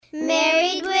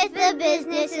with a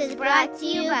Business is brought to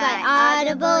you by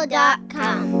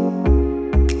Audible.com.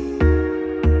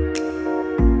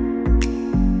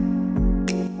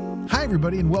 Hi,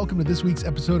 everybody, and welcome to this week's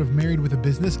episode of Married with a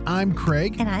Business. I'm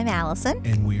Craig. And I'm Allison.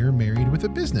 And we're Married with a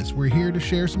Business. We're here to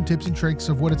share some tips and tricks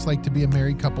of what it's like to be a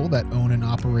married couple that own and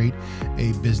operate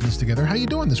a business together. How you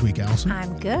doing this week, Allison?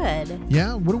 I'm good.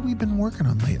 Yeah? What have we been working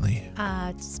on lately?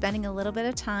 Spending a little bit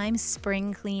of time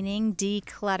spring cleaning,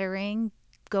 decluttering,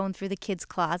 going through the kids'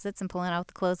 closets and pulling out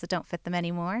the clothes that don't fit them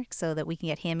anymore so that we can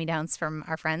get hand-me-downs from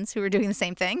our friends who are doing the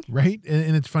same thing. Right?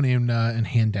 And it's funny, and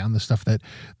hand down the stuff that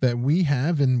we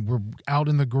have, and we're out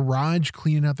in the garage,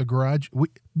 cleaning out the garage.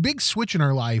 Big switch in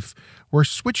our life. We're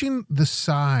switching the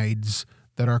sides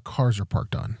that our cars are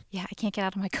parked on. Yeah, I can't get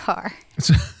out of my car.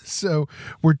 So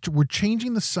we're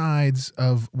changing the sides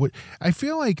of what I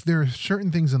feel like there are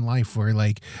certain things in life where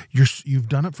like you've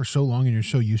done it for so long and you're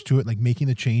so used to it, like making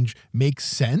the change makes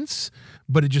sense,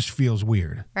 but it just feels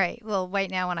weird. Right. Well,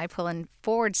 right now when I pull in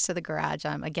forwards to the garage,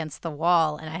 I'm against the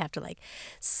wall and I have to like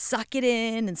suck it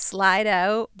in and slide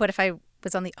out. But if I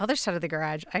was on the other side of the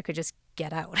garage, I could just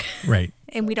get out. Right.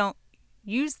 And we don't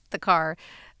use the car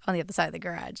on the other side of the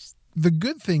garage. The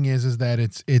good thing is that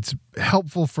it's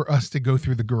helpful for us to go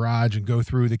through the garage and go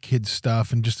through the kids'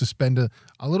 stuff and just to spend a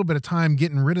little bit of time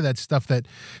getting rid of that stuff that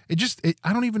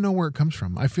I don't even know where it comes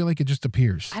from. I feel like it just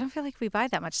appears. I don't feel like we buy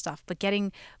that much stuff, but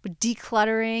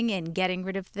decluttering and getting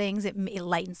rid of things, it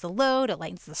lightens the load, it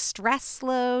lightens the stress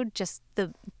load, just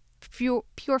the pure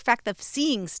fact of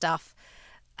seeing stuff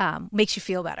makes you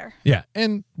feel better. Yeah,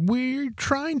 and we're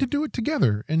trying to do it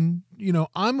together. And, you know,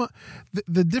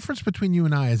 the difference between you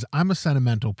and I is I'm a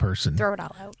sentimental person. Throw it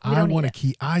all out. I want to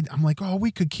keep, I'm like, oh,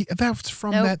 we could keep, that's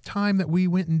from that time that we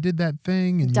went and did that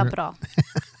thing. And dump it all.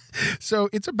 So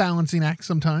it's a balancing act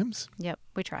sometimes. Yep,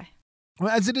 we try. Well,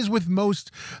 as it is with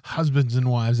most husbands and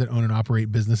wives that own and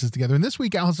operate businesses together. And this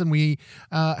week, Allison, we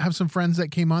have some friends that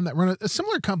came on that run a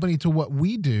similar company to what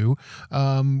we do.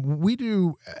 We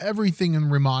do everything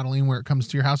in remodeling where it comes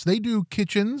to your house. They do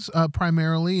kitchens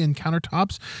primarily and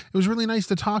countertops. It was really nice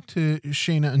to talk to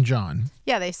Shayna and John.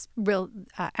 Yeah,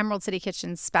 Emerald City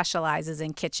Kitchens specializes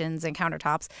in kitchens and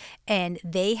countertops, and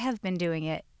they have been doing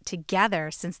it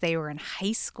together since they were in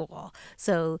high school.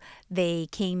 So they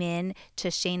came in to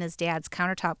Shayna's dad's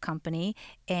countertop company,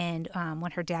 and when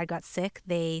her dad got sick,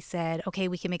 they said, okay,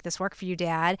 we can make this work for you,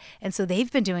 Dad. And so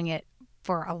they've been doing it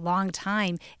for a long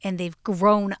time, and they've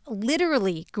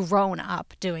literally grown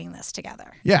up doing this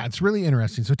together. Yeah, it's really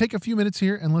interesting. So take a few minutes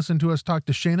here and listen to us talk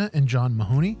to Shayna and John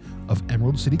Mahoney of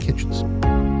Emerald City Kitchens.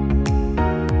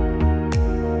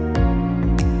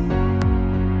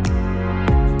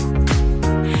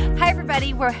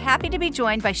 We're happy to be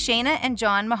joined by Shayna and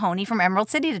John Mahoney from Emerald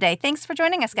City today. Thanks for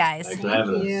joining us, guys. Thanks for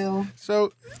having us.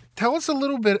 So tell us a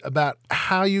little bit about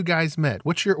how you guys met.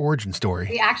 What's your origin story?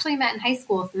 We actually met in high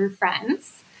school through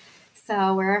friends.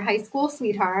 So we're high school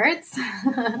sweethearts.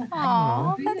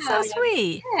 Oh, that's so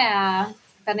sweet. Yeah.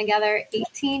 Been together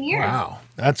 18 years. Wow,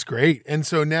 that's great. And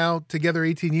so now together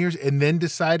 18 years, and then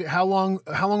decided how long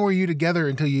were you together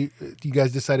until you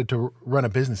guys decided to run a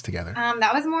business together?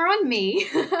 That was more on me.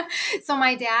 So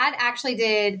my dad actually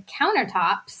did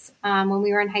countertops when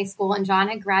we were in high school, and John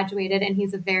had graduated, and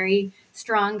he's a very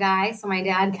strong guy. So my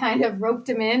dad kind of roped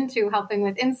him into helping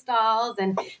with installs,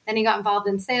 and then he got involved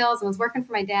in sales and was working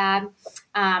for my dad.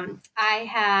 I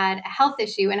had a health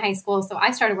issue in high school, so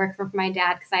I started working for my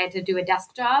dad because I had to do a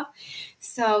desk job.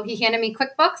 So he handed me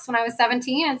QuickBooks when I was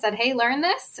 17 and said, hey, learn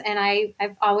this. And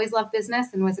I've always loved business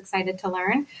and was excited to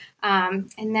learn. And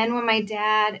then when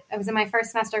I was in my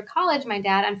first semester of college, my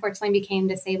dad unfortunately became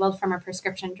disabled from a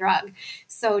prescription drug.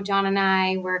 So John and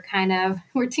I were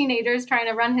we're teenagers trying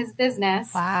to run his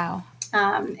business. Wow.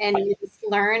 And we just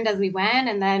learned as we went.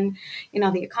 And then,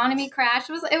 the economy crashed.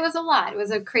 It was a lot. It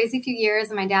was a crazy few years.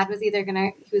 And my dad was he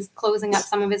was closing up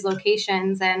some of his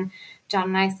locations. And John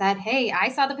and I said, hey, I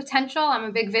saw the potential. I'm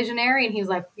a big visionary. And he was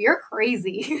like, you're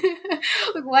crazy.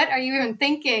 Like, what are you even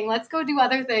thinking? Let's go do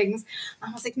other things. I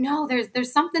was like, no,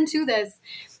 there's something to this.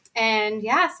 And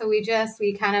yeah, so we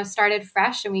kind of started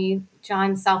fresh, and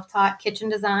John self-taught kitchen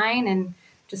design and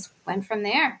just went from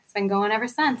there. It's been going ever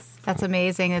since. That's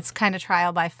amazing. It's kind of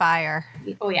trial by fire.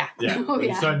 Oh, yeah. Yeah. Oh,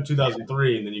 yeah. You start in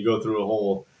 2003, and then you go through a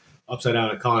whole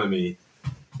upside-down economy.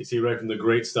 You see right from the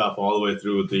great stuff all the way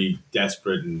through the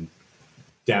desperate and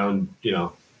down,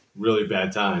 really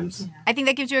bad times. Yeah. I think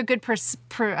that gives you a good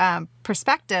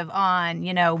perspective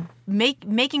on,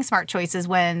 making smart choices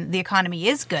when the economy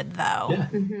is good, though. Yeah.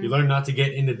 Mm-hmm. You learn not to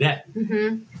get into debt.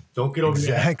 Mm-hmm. Don't get over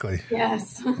Exactly. debt.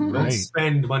 Yes. Don't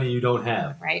spend money you don't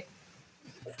have. Right.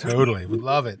 Totally. We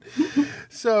love it.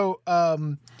 So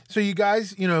So you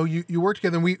guys, you work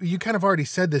together, and you kind of already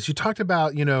said this. You talked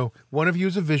about, one of you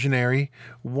is a visionary,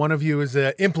 one of you is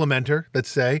an implementer, let's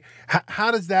say.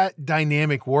 How does that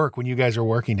dynamic work when you guys are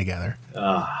working together?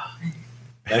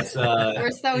 That's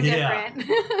We're so different.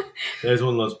 There's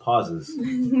one of those pauses.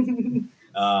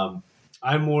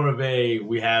 I'm more of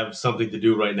we have something to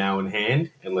do right now in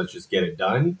hand, and let's just get it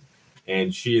done.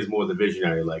 And she is more the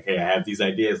visionary, like, hey, I have these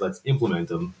ideas, let's implement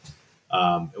them.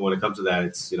 And when it comes to that,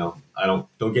 it's,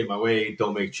 don't get in my way,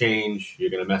 don't make change,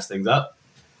 you're going to mess things up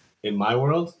in my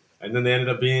world. And then they ended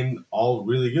up being all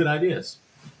really good ideas.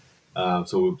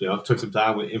 So we took some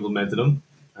time, we implemented them,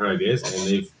 her ideas, and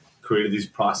they've created these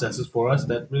processes for us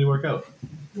that really work out.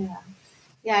 Yeah.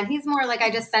 Yeah, and he's more like I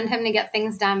just send him to get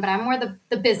things done, but I'm more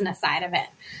the business side of it.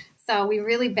 So we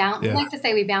really balance. Yeah. We like to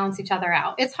say we balance each other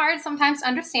out. It's hard sometimes to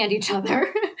understand each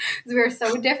other because we're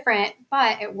so different,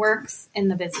 but it works in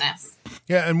the business.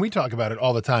 Yeah, and we talk about it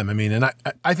all the time. I mean, and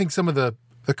I think some of the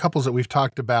couples that we've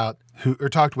talked about who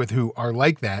are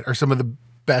like that are some of the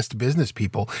best business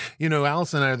people.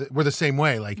 Allison and I, we're the same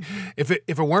way. Like, if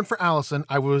it weren't for Allison,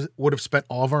 I would have spent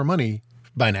all of our money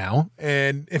by now.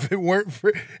 And if it weren't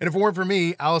for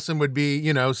me, Allison would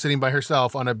be, sitting by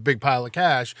herself on a big pile of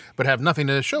cash, but have nothing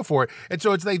to show for it. And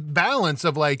so it's the balance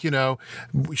of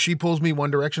she pulls me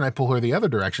one direction, I pull her the other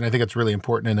direction. I think it's really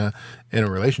important in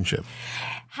a relationship.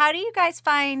 How do you guys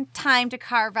find time to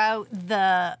carve out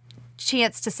the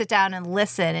chance to sit down and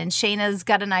listen? And Shayna's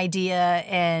got an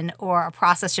idea or a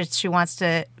process that she wants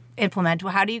to implement.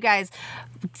 How do you guys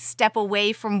step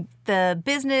away from the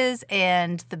business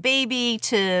and the baby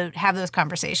to have those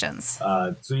conversations?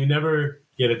 So you never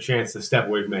get a chance to step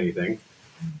away from anything.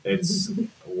 It's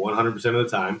 100% of the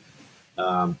time.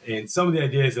 And some of the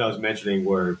ideas that I was mentioning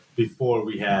were before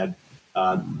we had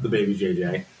the baby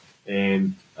JJ.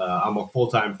 And I'm a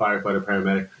full-time firefighter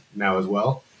paramedic now as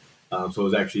well. So it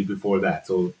was actually before that.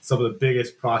 So some of the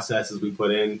biggest processes we put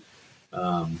in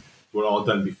were all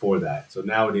done before that. So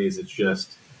nowadays it's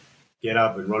just get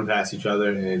up and run past each other,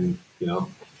 and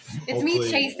it's me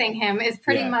chasing him is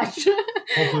pretty much.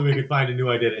 Hopefully we can find a new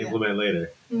idea to implement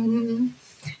later. Mm-hmm.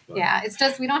 Yeah, it's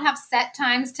just we don't have set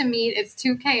times to meet. It's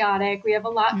too chaotic. We have a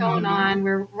lot going on.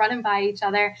 We're running by each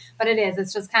other, but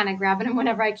it's just kind of grabbing him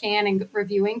whenever I can and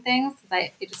reviewing things.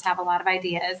 I just have a lot of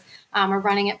ideas. We're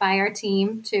running it by our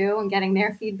team too and getting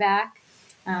their feedback.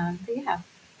 But yeah.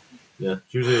 Yeah,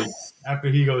 usually after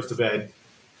he goes to bed.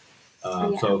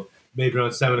 So maybe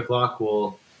around 7 o'clock,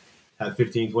 we'll have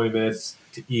 15, 20 minutes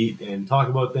to eat and talk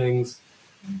about things.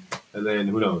 And then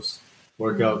who knows?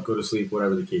 Work out, go to sleep,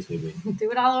 whatever the case may be. Do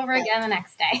it all over again the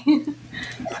next day.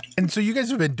 And so you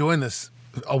guys have been doing this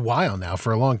a while now,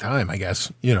 for a long time, I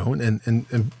guess,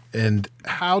 and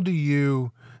how do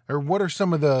you, or what are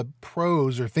some of the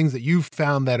pros or things that you've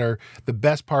found that are the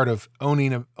best part of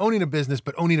owning a business,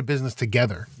 but owning a business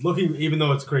together? Even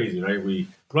though it's crazy, right? We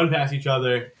run past each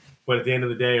other, but at the end of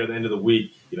the day or the end of the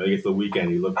week, you get to the weekend,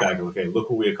 you look back and okay,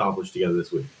 look what we accomplished together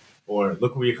this week. Or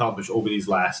look what we accomplished over these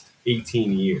last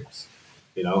 18 years.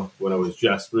 When it was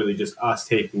just us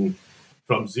taking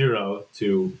from zero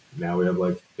to now we have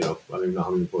I don't even know how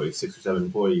many employees, 6 or 7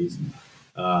 employees,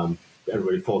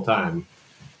 everybody full time.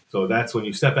 So that's when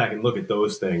you step back and look at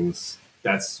those things,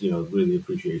 that's, really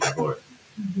appreciation for it.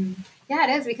 Mm-hmm. Yeah,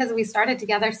 it is because we started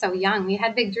together so young. We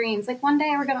had big dreams. Like one day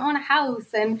we're going to own a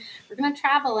house and we're going to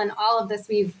travel, and all of this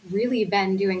we've really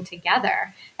been doing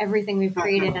together. Everything we've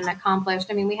created and accomplished.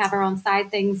 I mean, we have our own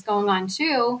side things going on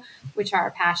too, which are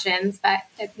our passions. But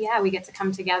we get to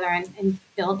come together and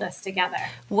build this together.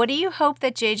 What do you hope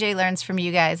that JJ learns from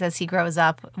you guys as he grows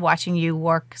up, watching you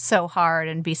work so hard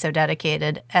and be so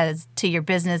dedicated as to your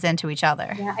business and to each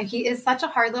other? Yeah, he is such a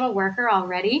hard little worker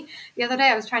already. The other day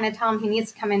I was trying to tell him he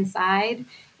needs to come inside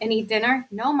and eat dinner.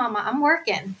 No, Mama, I'm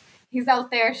working. He's out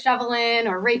there shoveling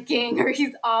or raking, or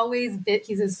he's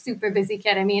a super busy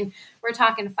kid. I mean, we're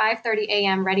talking 5:30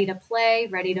 a.m. ready to play,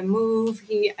 ready to move.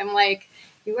 I'm like,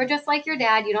 you are just like your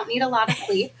dad. You don't need a lot of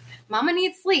sleep. Mama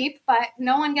needs sleep, but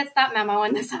no one gets that memo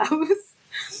in this house.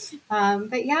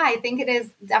 But yeah, I think it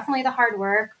is definitely the hard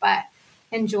work, but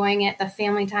enjoying it. The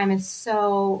family time is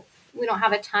we don't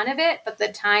have a ton of it, but the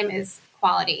time is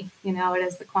quality. It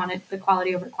is the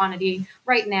quality over quantity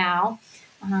right now.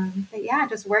 But yeah,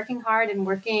 just working hard and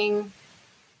working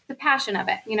the passion of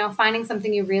it, finding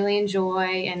something you really enjoy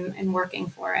and working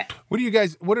for it.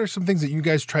 What are some things that you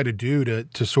guys try to do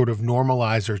to sort of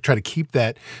normalize or try to keep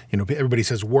that, everybody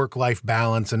says work-life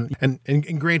balance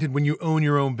and granted, when you own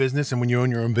your own business and when you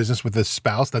own your own business with a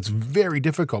spouse, that's very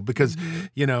difficult because,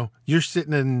 you're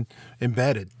sitting in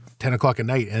bed at 10 o'clock at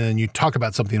night and then you talk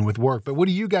about something with work. But what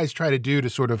do you guys try to do to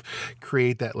sort of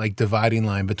create that like dividing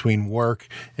line between work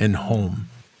and home?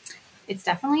 It's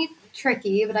definitely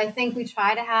tricky, but I think we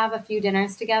try to have a few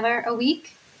dinners together a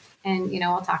week. And,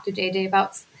 I'll talk to JJ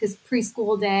about his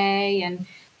preschool day, and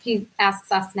he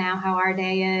asks us now how our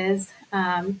day is.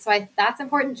 That's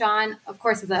important. John, of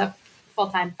course, is a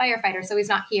full-time firefighter, so he's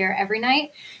not here every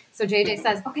night. So JJ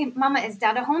says, okay, Mama, is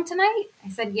Dad at home tonight? I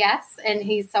said, yes. And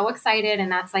he's so excited.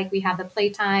 And that's like, we have the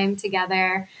playtime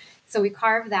together. So we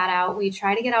carve that out. We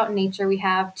try to get out in nature. We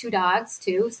have 2 dogs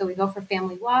too. So we go for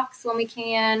family walks when we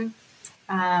can.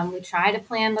 We try to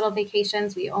plan little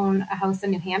vacations. We own a house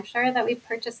in New Hampshire that we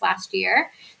purchased last year.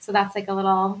 So that's like a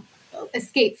little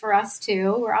escape for us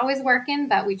too. We're always working,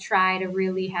 but we try to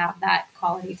really have that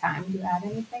quality time. Do you add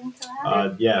anything to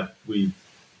that? Yeah,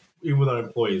 even with our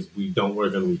employees, we don't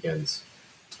work on weekends.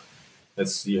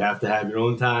 You have to have your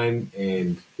own time,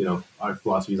 and our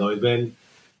philosophy has always been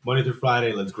Monday through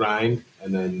Friday, let's grind,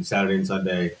 and then Saturday and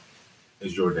Sunday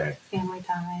is your day. Family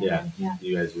time. Yeah.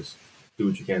 You guys just do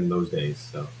what you can in those days.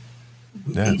 So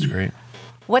that's great.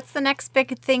 What's the next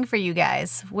big thing for you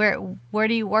guys? Where are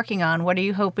you working on? What are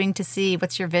you hoping to see?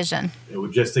 What's your vision? It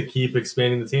would just to keep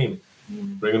expanding the team,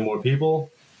 bringing more people,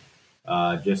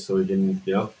 just so we can,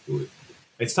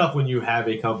 it's tough when you have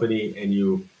a company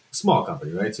and small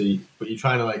company, right? But you're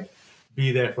trying to like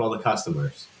be there for all the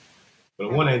customers. But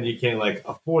on one end, you can't like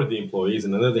afford the employees,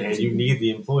 and on the other hand, you need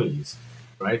the employees,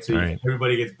 right? So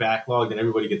everybody gets backlogged and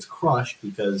everybody gets crushed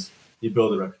because you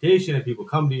build a reputation and people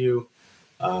come to you.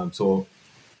 So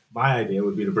my idea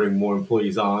would be to bring more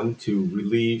employees on to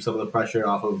relieve some of the pressure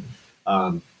off of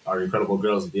our incredible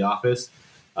girls at the office.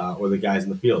 Or the guys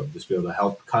in the field, just be able to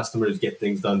help customers get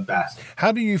things done fast.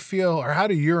 How do you feel, or how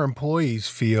do your employees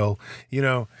feel?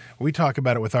 We talk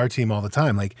about it with our team all the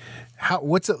time. Like,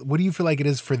 what do you feel like it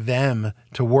is for them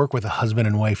to work with a husband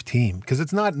and wife team? Because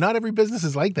it's not every business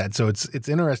is like that. So it's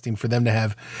interesting for them to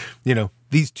have,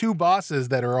 these 2 bosses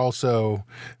that are also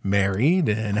married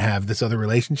and have this other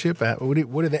relationship.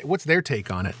 What's their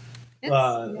take on it?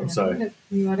 I'm sorry.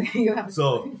 You have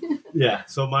so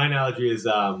my analogy is.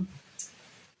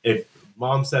 If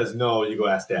mom says no, you go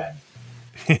ask dad.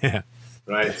 Yeah.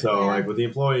 Right? So, like with the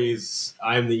employees,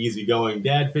 I'm the easygoing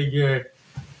dad figure.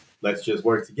 Let's just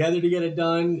work together to get it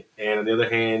done. And on the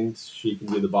other hand, she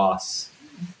can be the boss.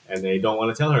 And they don't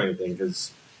want to tell her anything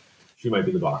because she might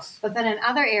be the boss. But then in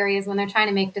other areas, when they're trying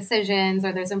to make decisions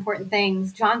or there's important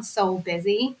things, John's so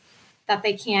busy that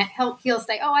they can't help. He'll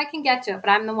say, oh, I can get to it, but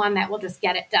I'm the one that will just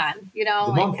get it done. The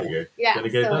mom figure. Yeah. Gonna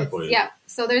get it done for you. Yeah.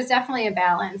 So there's definitely a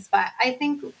balance, but I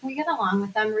think we get along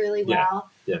with them really well.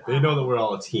 Yeah. They know that we're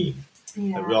all a team.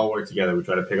 Yeah. And we all work together. We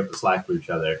try to pick up the slack for each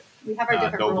other. We have our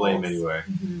different no roles. blame anywhere.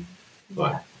 Mm-hmm.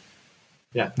 But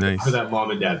nice. For that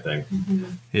mom and dad thing. Mm-hmm.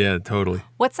 Yeah, totally.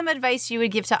 What's some advice you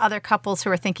would give to other couples who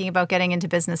are thinking about getting into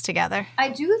business together? I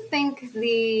do think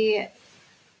the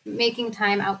making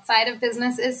time outside of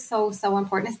business is so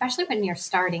important, especially when you're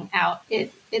starting out.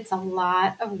 It's a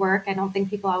lot of work. I don't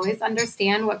think people always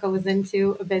understand what goes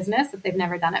into a business if they've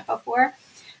never done it before.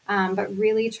 But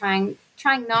really trying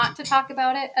not to talk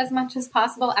about it as much as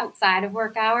possible outside of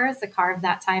work hours, to carve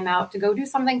that time out to go do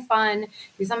something fun,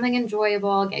 do something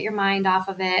enjoyable, get your mind off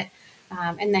of it,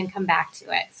 and then come back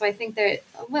to it. So I think that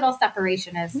a little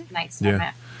separation is nice from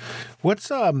it. What's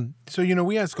so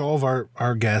we ask all of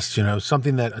our guests,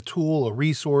 something that a tool, a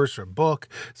resource, or a book,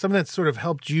 something that's sort of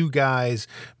helped you guys,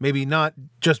 maybe not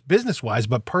just business wise,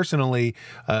 but personally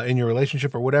in your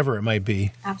relationship or whatever it might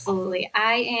be. Absolutely.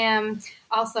 I've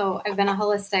been a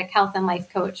holistic health and life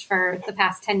coach for the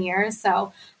past 10 years.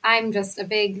 So I'm just a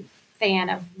big fan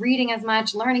of reading as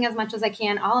much, learning as much as I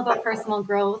can, all about personal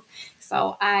growth.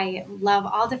 So I love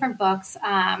all different books.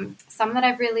 Some that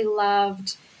I've really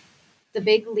loved, The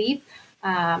Big Leap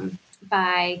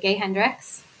by Gay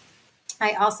Hendricks.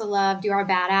 I also love You Are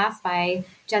Badass by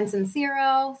Jen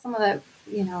Sincero. Some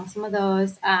of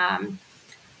those.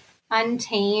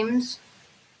 Untamed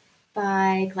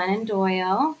by Glennon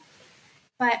Doyle.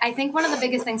 But I think one of the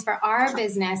biggest things for our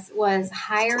business was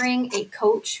hiring a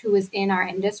coach who was in our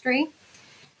industry.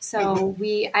 So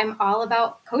I'm all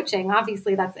about coaching.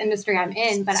 Obviously, that's the industry I'm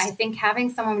in, but I think having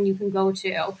someone you can go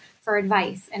to for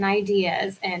advice and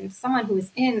ideas, and someone who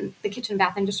is in the kitchen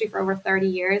bath industry for over 30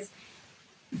 years,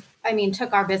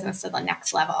 took our business to the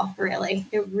next level, really.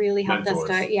 It really helped us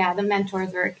the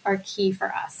mentors are key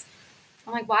for us.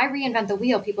 I'm like, why reinvent the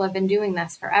wheel? People have been doing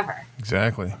this forever.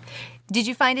 Exactly. Did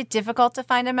you find it difficult to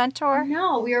find a mentor?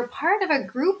 No, we were part of a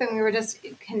group and we were just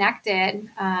connected.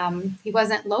 He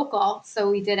wasn't local,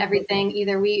 so we did everything.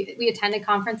 Either we attended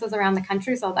conferences around the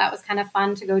country, so that was kind of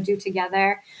fun to go do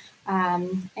together.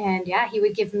 And yeah, he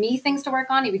would give me things to work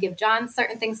on. He would give John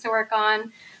certain things to work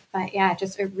on. But yeah,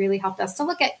 it really helped us to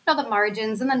look at the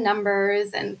margins and the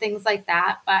numbers and things like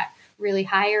that. But really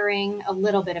hiring a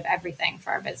little bit of everything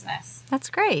for our business. That's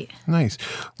great. Nice.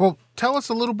 Well, tell us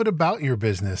a little bit about your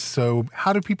business. So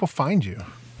how do people find you?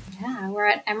 Yeah, we're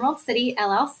at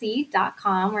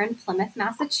emeraldcityllc.com. We're in Plymouth,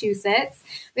 Massachusetts.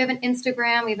 We have an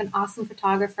Instagram. We have an awesome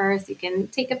photographer, so you can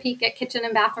take a peek at kitchen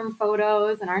and bathroom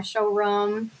photos in our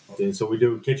showroom. And so we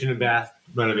do kitchen and bath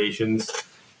renovations.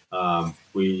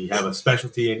 We have a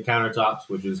specialty in countertops,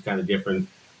 which is kind of different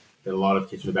than a lot of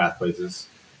kitchen and bath places,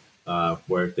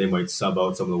 where they might sub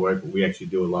out some of the work, but we actually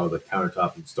do a lot of the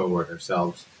countertop and stonework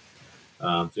ourselves.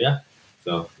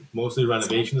 So mostly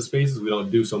renovation of spaces. We don't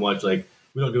do so much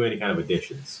we don't do any kind of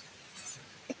additions.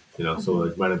 So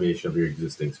like renovation of your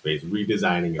existing space,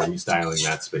 redesigning and restyling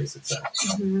that space itself.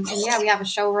 Mm-hmm. And yeah, we have a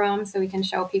showroom, so we can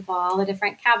show people all the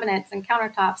different cabinets and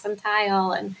countertops and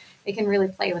tile, and they can really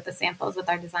play with the samples with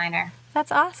our designer.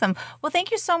 That's awesome. Well,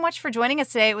 thank you so much for joining us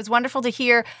today. It was wonderful to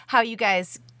hear how you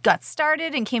guys got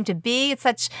started and came to be. It's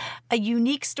such a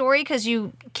unique story because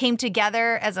you came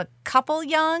together as a couple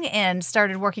young and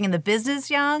started working in the business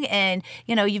young. And,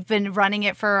 you've been running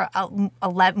it for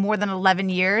more than 11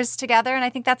 years together. And I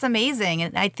think that's amazing.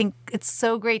 And I think it's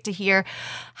so great to hear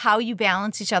how you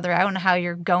balance each other out and how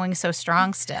you're going so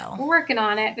strong still. We're working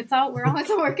on it. We're always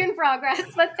a work in progress,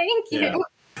 but thank you. Yeah.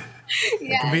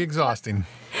 It can be exhausting.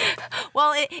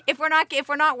 Well, if we're not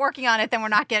working on it,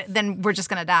 then we're just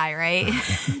gonna die, right?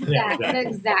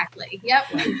 Exactly. Yep.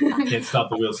 Can't stop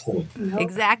the wheels spinning. Nope.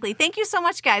 Exactly. Thank you so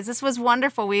much, guys. This was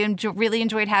wonderful. We really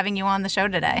enjoyed having you on the show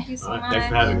today. Thank you so much. Thanks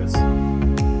for having us.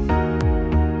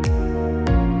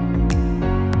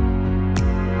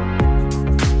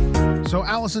 So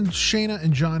Allison, Shayna,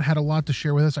 and John had a lot to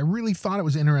share with us. I really thought it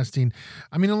was interesting.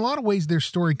 I mean, in a lot of ways, their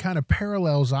story kind of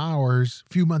parallels ours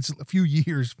a few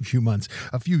years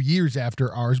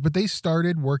after ours, but they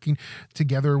started working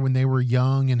together when they were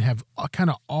young and have kind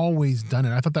of always done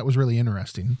it. I thought that was really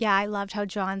interesting. Yeah, I loved how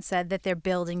John said that they're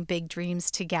building big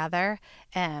dreams together.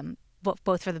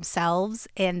 Both for themselves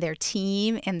and their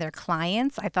team and their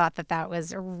clients. I thought that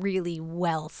was really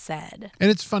well said.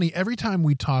 And it's funny, every time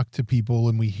we talk to people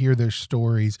and we hear their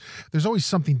stories, there's always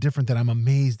something different that I'm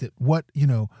amazed at what,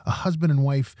 a husband and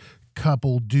wife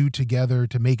couple do together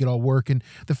to make it all work. And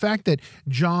the fact that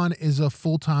John is a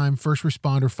full-time first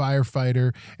responder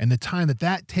firefighter and the time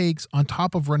that takes on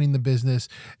top of running the business.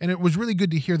 And it was really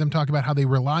good to hear them talk about how they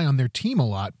rely on their team a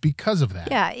lot because of that.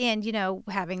 Yeah. And,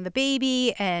 having the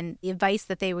baby and the advice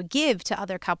that they would give to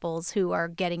other couples who are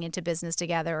getting into business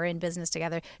together or in business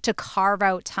together to carve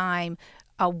out time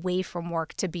away from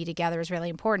work to be together is really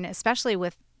important, especially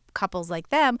with couples like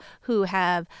them who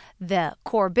have the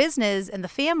core business and the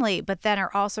family, but then are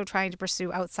also trying to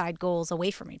pursue outside goals away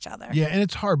from each other. Yeah, and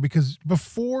it's hard because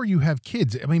before you have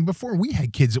kids, before we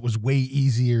had kids, it was way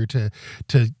easier to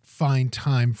find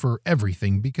time for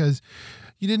everything because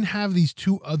you didn't have these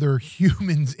two other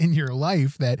humans in your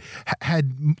life that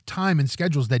had time and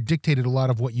schedules that dictated a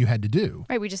lot of what you had to do.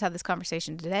 Right. We just had this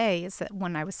conversation today. Is that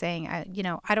when I was saying,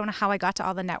 I don't know how I got to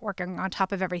all the networking on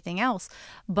top of everything else,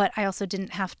 but I also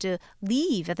didn't have to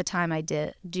leave at the time I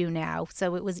do now.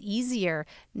 So it was easier,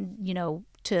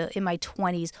 to, in my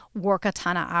 20s, work a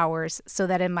ton of hours so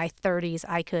that in my 30s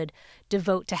I could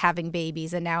devote to having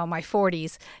babies. And now in my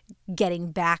 40s,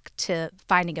 getting back to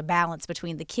finding a balance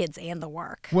between the kids and the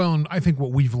work. Well, and I think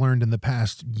what we've learned in the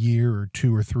past year or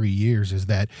 2 or 3 years is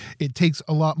that it takes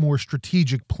a lot more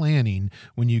strategic planning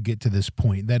when you get to this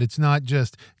point, that it's not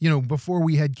just, before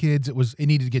we had kids, it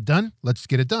needed to get done. Let's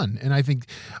get it done. And I think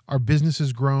our business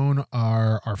has grown,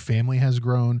 our family has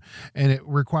grown, and it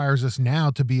requires us now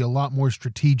to be a lot more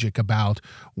strategic about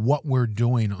what we're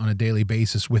doing on a daily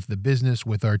basis with the business,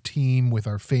 with our team, with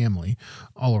our family,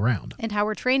 all around. And how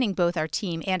we're training both our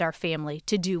team and our family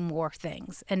to do more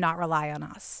things and not rely on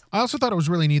us. I also thought it was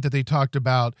really neat that they talked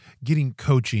about getting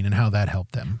coaching and how that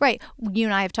helped them. Right. You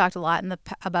and I have talked a lot in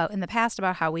the past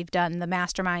about how we've done the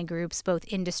mastermind groups, both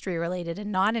industry related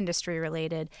and non-industry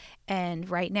related. And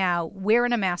right now we're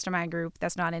in a mastermind group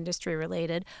that's not industry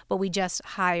related, but we just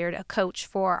hired a coach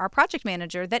for our project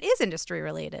manager that is industry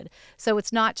related. So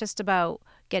it's not just about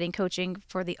getting coaching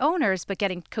for the owners, but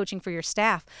getting coaching for your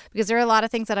staff, because there are a lot of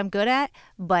things that I'm good at,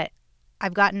 but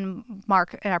I've gotten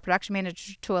Mark and our production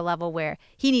manager to a level where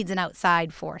he needs an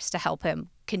outside force to help him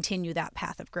continue that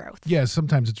path of growth. Yeah,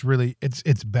 sometimes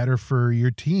it's better for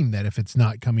your team that if it's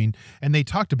not coming, and they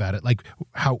talked about it, like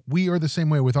how we are the same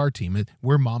way with our team.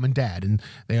 We're mom and dad, and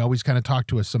they always kind of talk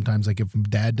to us sometimes, like if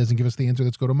dad doesn't give us the answer,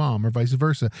 let's go to mom, or vice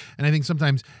versa. And I think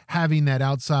sometimes having that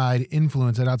outside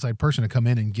influence, that outside person to come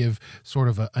in and give sort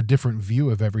of a different view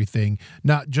of everything,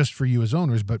 not just for you as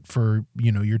owners, but for,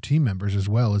 your team members as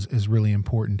well, is really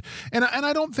important. And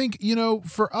I don't think,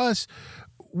 for us,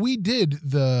 we did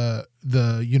the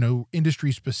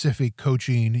industry specific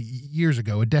coaching years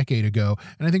ago, a decade ago.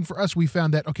 And I think for us, we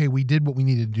found that, okay, we did what we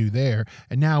needed to do there.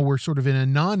 And now we're sort of in a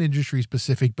non-industry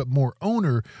specific, but more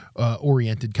owner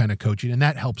oriented kind of coaching. And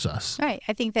that helps us. Right.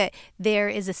 I think that there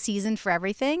is a season for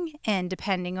everything. And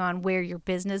depending on where your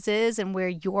business is and where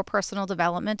your personal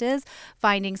development is,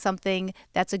 finding something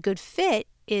that's a good fit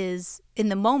is in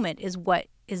the moment is what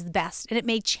is the best, and it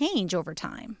may change over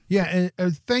time. Yeah,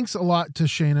 and thanks a lot to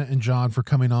Shana and John for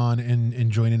coming on and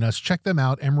joining us. Check them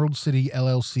out,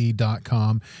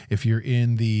 emeraldcityllc.com, if you're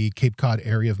in the Cape Cod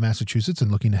area of Massachusetts and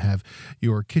looking to have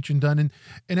your kitchen done.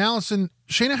 And Allison,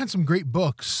 Shana had some great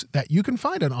books that you can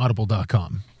find on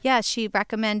audible.com. Yeah, she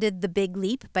recommended The Big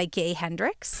Leap by Gay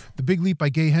Hendricks. The Big Leap by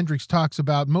Gay Hendricks talks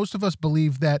about, most of us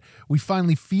believe that we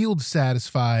finally feel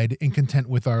satisfied and content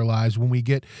with our lives when we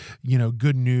get,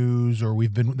 good news, or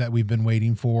we've been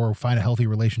waiting for, or find a healthy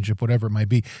relationship, whatever it might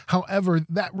be. However,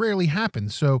 that rarely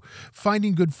happens. So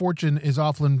finding good fortune is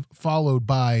often followed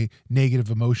by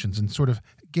negative emotions, and sort of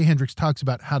Gay Hendricks talks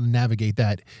about how to navigate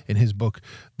that in his book,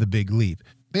 The Big Leap.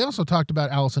 They also talked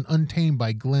about, Allison, Untamed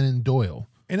by Glennon Doyle.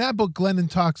 In that book, Glennon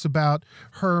talks about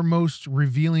her most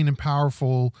revealing and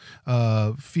powerful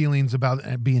feelings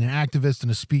about being an activist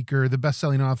and a speaker. The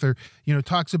best-selling author,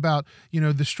 talks about,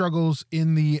 the struggles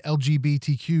in the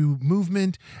LGBTQ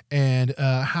movement and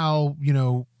how,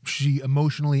 she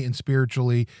emotionally and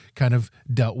spiritually kind of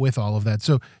dealt with all of that.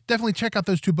 So definitely check out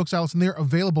those two books, Allison. They're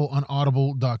available on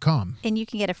audible.com. And you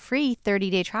can get a free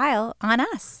 30-day trial on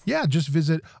us. Yeah, just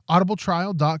visit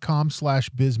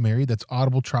audibletrial.com/bizmarried. That's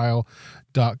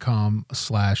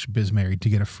audibletrial.com/bizmarried to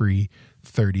get a free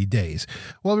 30 days.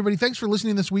 Well, everybody, thanks for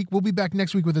listening this week. We'll be back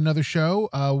next week with another show.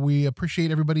 We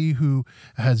appreciate everybody who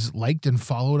has liked and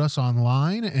followed us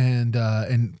online,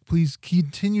 and please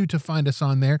continue to find us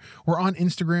on there. We're on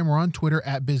Instagram, we're on Twitter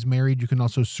 @BizMarried. You can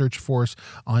also search for us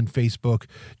on Facebook.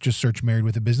 Just search Married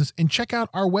with a Business, and check out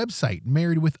our website,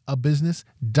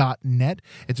 marriedwithabusiness.net.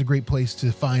 It's a great place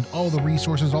to find all the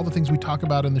resources, all the things we talk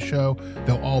about in the show.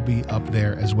 They'll all be up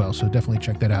there as well. So definitely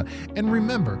check that out. And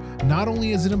remember, not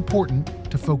only is it important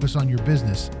to focus on your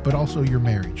business, but also your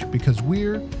marriage, because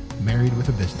we're married with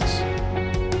a business.